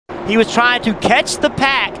He was trying to catch the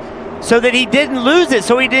pack so that he didn't lose it,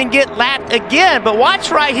 so he didn't get lapped again. But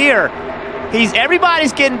watch right here.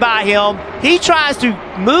 Everybody's getting by him. He tries to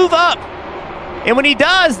move up. And when he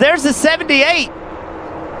does, there's the 78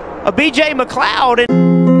 of B.J. McLeod.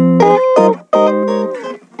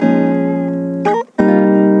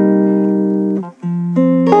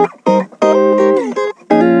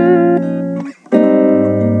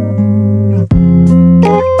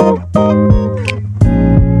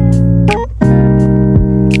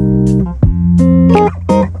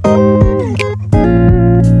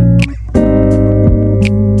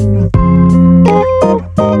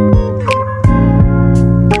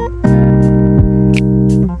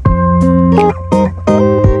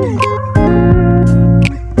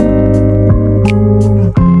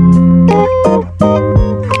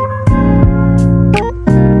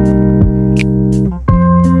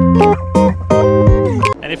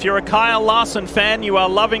 If you're a Kyle Larson fan, you are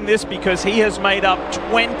loving this because he has made up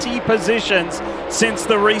 20 positions since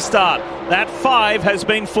the restart. That 5 has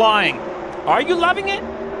been flying. Are you loving it?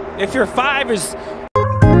 If your 5 is...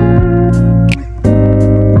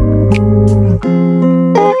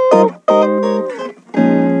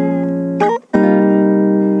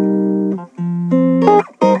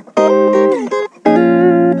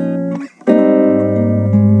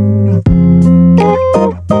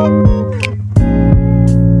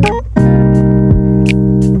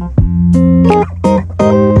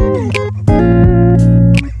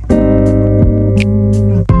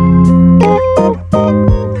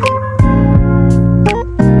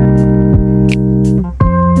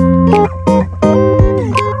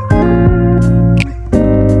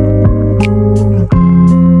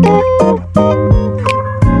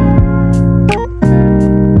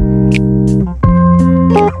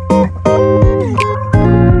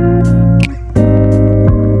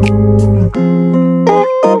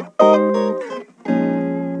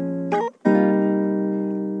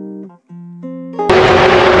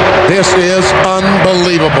 This is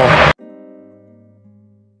unbelievable.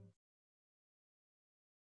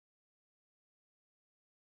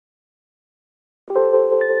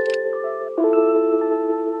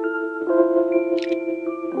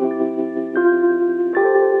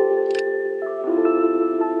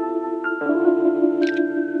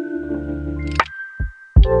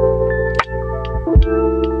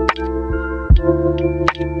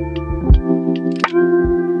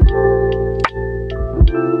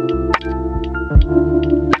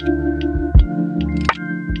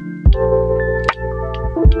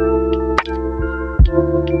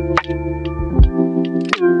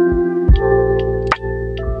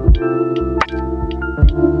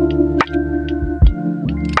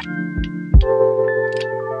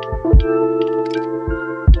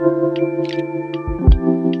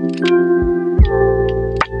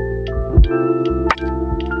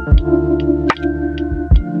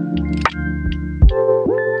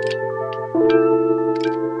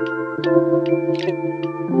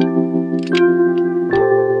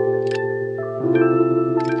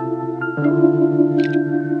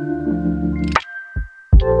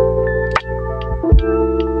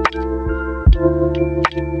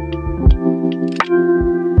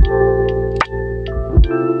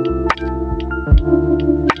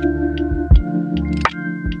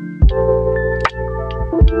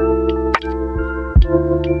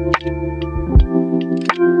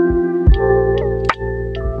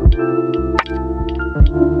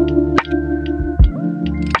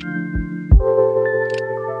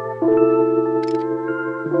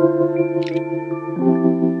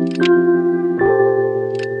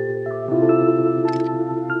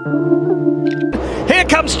 Here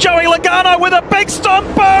comes Joey Logano with a big stomp.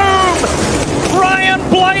 Boom! Ryan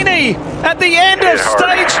Blaney at the end of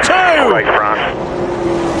stage 2.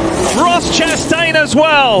 Ross Chastain as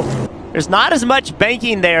well. There's not as much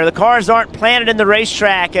banking there. The cars aren't planted in the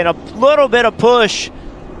racetrack, and a little bit of push,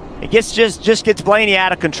 it gets just gets Blaney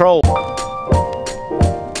out of control.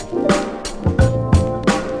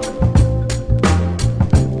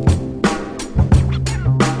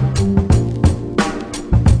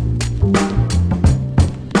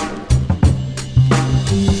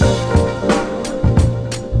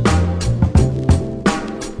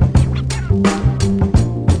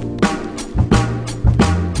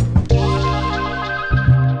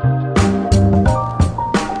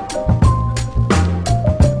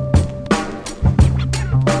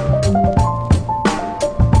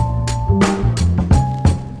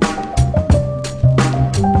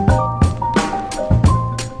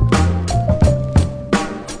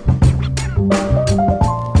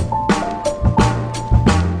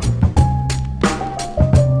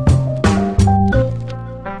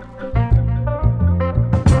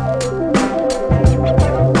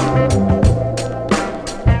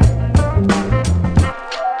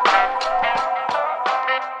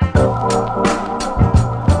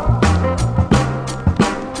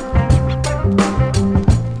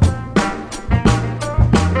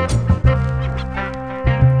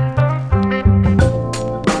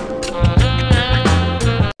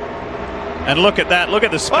 And look at that. Look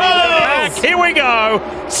at the speed of the pack. Here we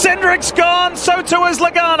go. Cindric's gone. So too is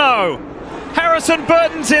Logano. Harrison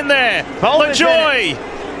Burton's in there. LaJoy.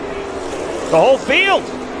 The whole field.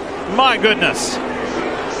 My goodness.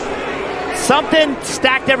 Something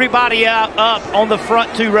stacked everybody up on the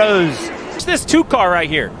front 2 rows. This 2 car right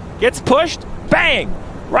here gets pushed, bang,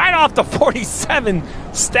 right off the 47.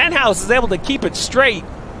 Stenhouse is able to keep it straight.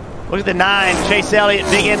 Look at the 9, Chase Elliott,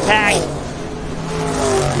 big impact.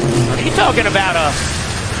 What are you talking about?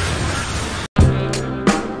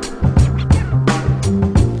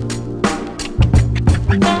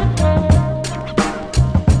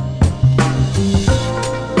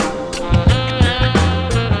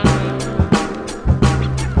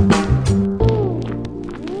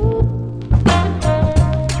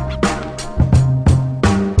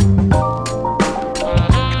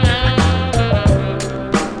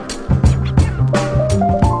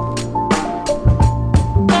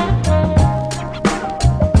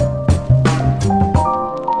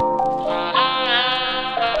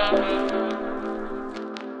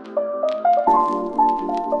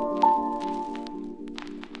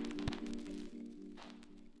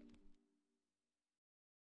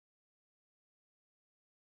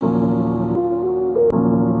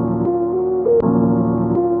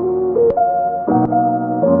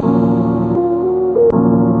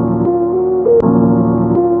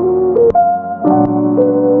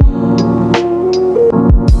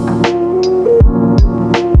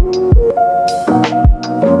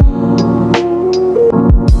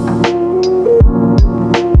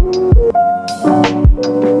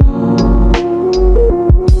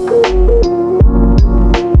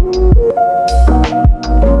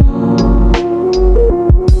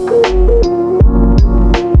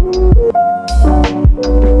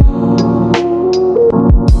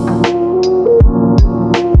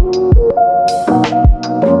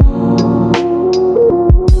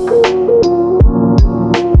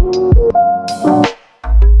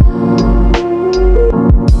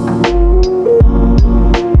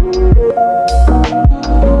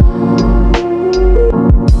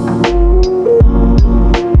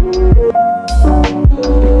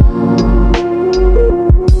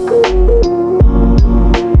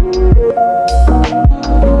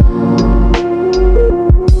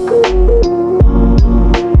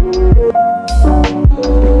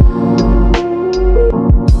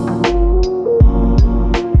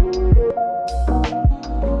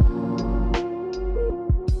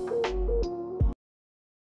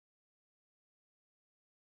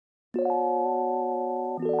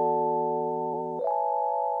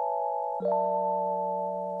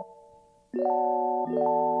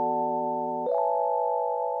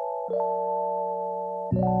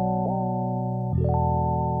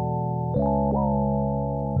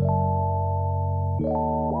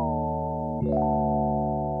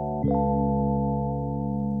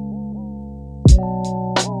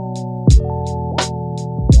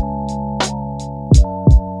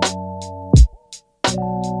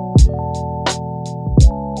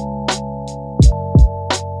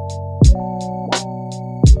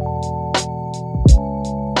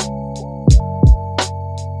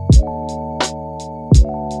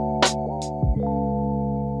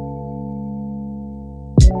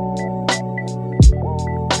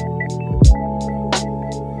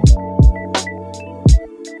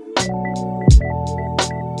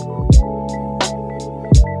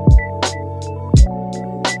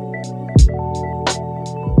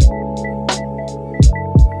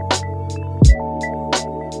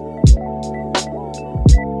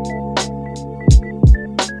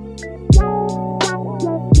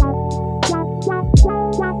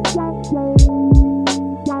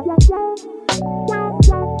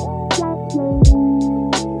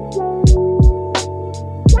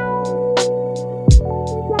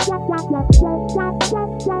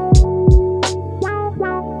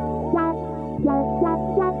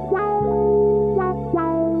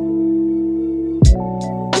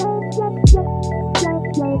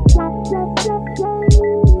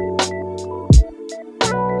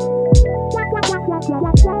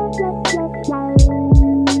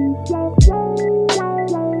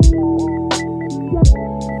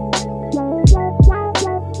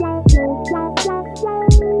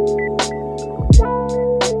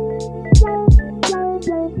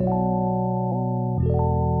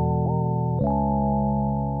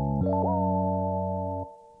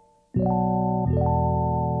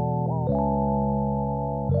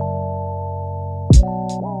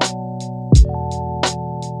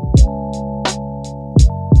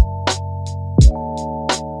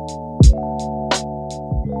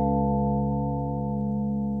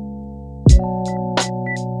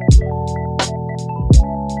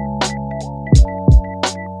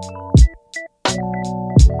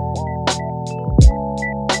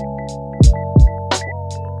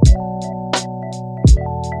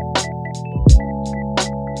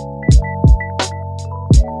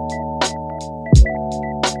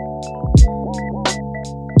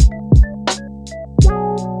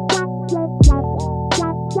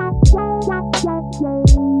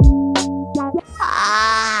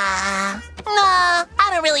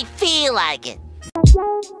 feel like it.